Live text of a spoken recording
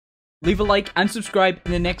leave a like and subscribe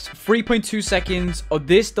in the next 3.2 seconds, or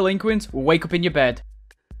this delinquent will wake up in your bed.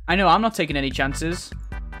 I know I'm not taking any chances.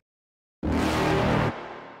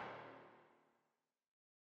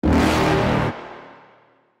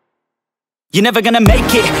 You're never gonna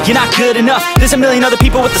make it, you're not good enough. There's a million other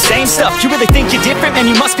people with the same stuff. You really think you're different? Man,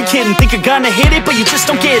 you must be kidding. Think you're gonna hit it, but you just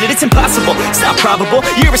don't get it. It's impossible, it's not probable,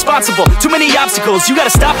 you're irresponsible. Too many obstacles, you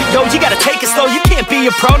gotta stop it, yo. You gotta take it slow, you can't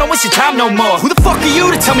be a pro. Don't waste your time no more. Who the fuck are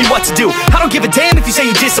you to tell me what to do? I don't give a damn if you say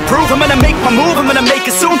you disapprove. I'm gonna make my move, I'm gonna make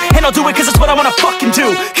it soon. And I'll do it cause it's what I wanna fucking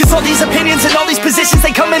do. Cause all these opinions and all these positions,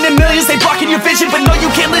 they come in millions, they blocking your vision. But no,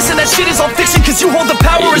 you can't listen, that shit is all fiction. Cause you hold the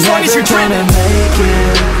power as long as you're dreaming.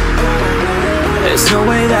 There's no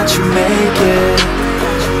way that you make it.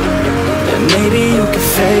 And maybe you can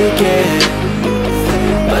fake it,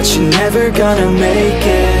 but you're never gonna make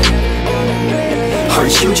it.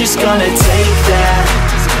 Aren't you just gonna take that?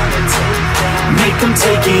 Make them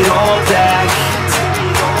take it all back.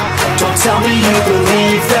 Don't tell me you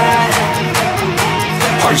believe that.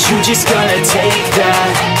 Aren't you just gonna take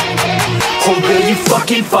that? Or will you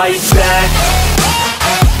fucking fight back?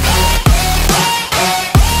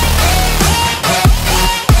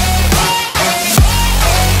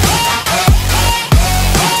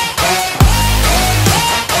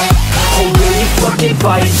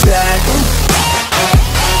 Fight back.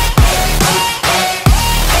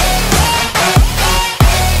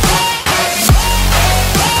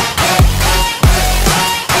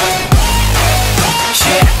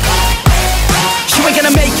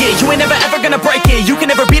 You ain't never ever gonna break it. You can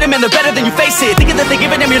never beat them and they're better than you face it. Thinking that they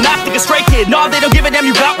give a damn, you're not thinking straight, kid. No, they don't give a damn,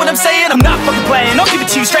 you got what I'm saying? I'm not fucking playing, I'll give it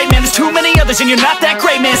to you straight, man. There's too many others and you're not that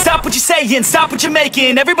great, man. Stop what you're saying, stop what you're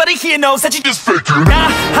making. Everybody here knows that you just faking.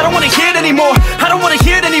 Nah, I don't wanna hear it anymore, I don't wanna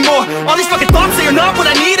hear it anymore. All these fucking thoughts, they are not what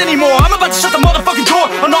I need anymore. I'm about to shut the motherfucking door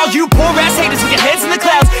on all you poor ass haters with your heads in the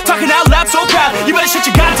clouds, talking out loud so proud. You better shut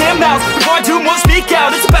your goddamn mouth before I do more speak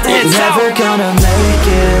out. It's about to head south. You're never gonna make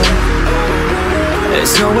it.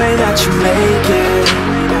 There's no way that you make it.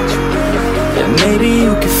 And maybe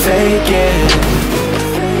you can fake it,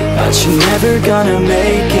 but you're never gonna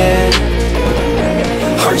make it.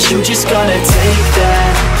 Aren't you just gonna take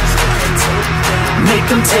that? Make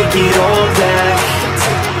them take it all back.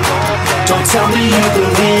 Don't tell me you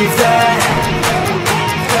believe that.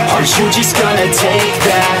 Aren't you just gonna take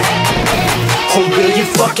that? Or will you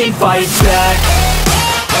fucking fight back?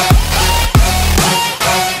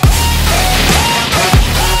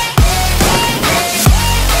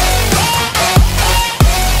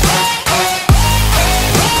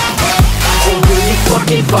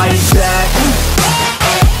 Fight back.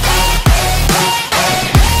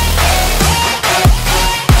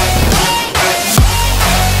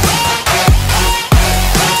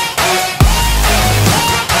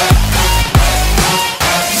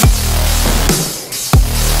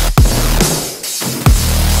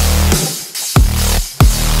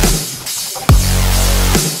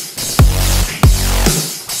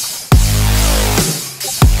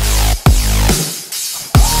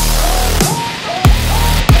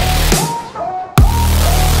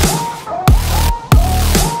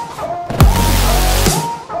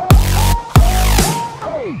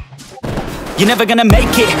 You're never gonna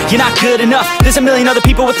make it, you're not good enough. There's a million other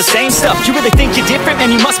people with the same stuff. You really think you're different?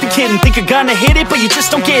 Man, you must be kidding. Think you're gonna hit it, but you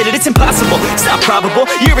just don't get it. It's impossible, it's not probable,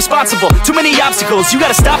 you're irresponsible. Too many obstacles, you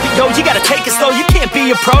gotta stop it, yo. You gotta take it slow, you can't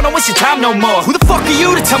be a pro. Don't waste your time no more. Who the fuck are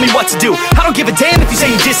you to tell me what to do? I don't give a damn if you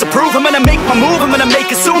say you disapprove. I'm gonna make my move, I'm gonna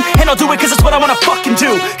make it soon. And I'll do it cause it's what I wanna fucking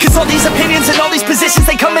do. Cause all these opinions and all these positions,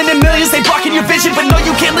 they come in millions, they blocking your vision. But no,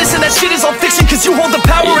 you can't listen, that shit is all fiction. Cause you hold the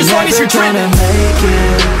power as long as you're dreaming.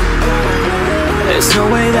 There's no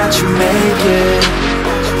way that you make it.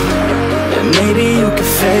 And maybe you can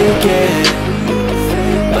fake it,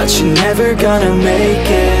 but you're never gonna make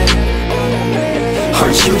it.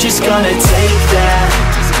 Aren't you just gonna take that?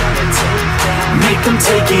 Make them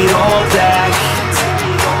take it all back.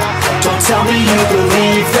 Don't tell me you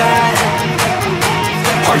believe that.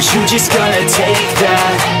 Aren't you just gonna take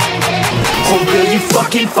that? Or will you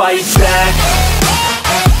fucking fight back?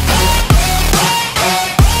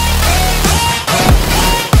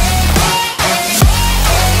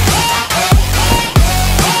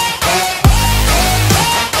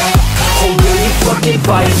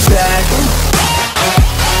 Fight back.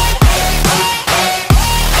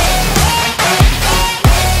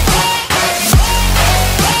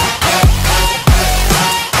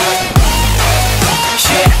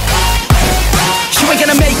 Yeah. You ain't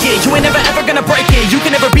gonna make it, you you ain't never ever gonna break it. You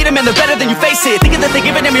can never beat them and they're better than you face it. Thinking that they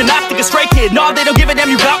give a damn, you're not, think a stray kid. No, they don't give a damn,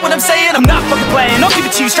 you got what I'm saying? I'm not fucking playing, I'll give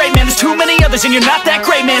it to you straight, man. There's too many others and you're not that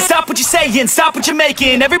great, man. Stop what you're saying, stop what you're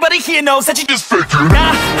making. Everybody here knows that you just faking.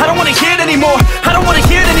 Nah, I don't wanna hear it anymore, I don't wanna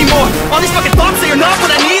hear it anymore. All these fucking thoughts, they are not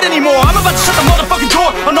what I need anymore. I'm about to shut the motherfucking door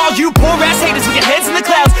on all you poor ass haters with your heads in the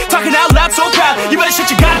clouds, talking out loud so proud. You better shut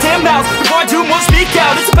your goddamn mouth before I do more speak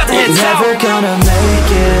out. It's about to head south. Never gonna make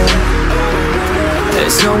it.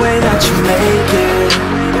 There's no way that you make it.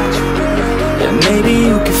 And maybe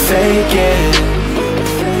you can fake it,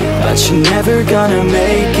 but you're never gonna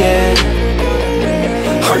make it.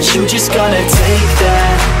 Aren't you just gonna take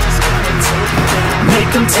that? Make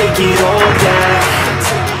them take it all back.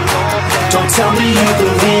 Don't tell me you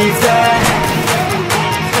believe that.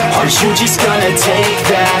 Aren't you just gonna take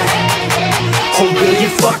that? Or will you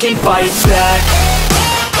fucking fight back?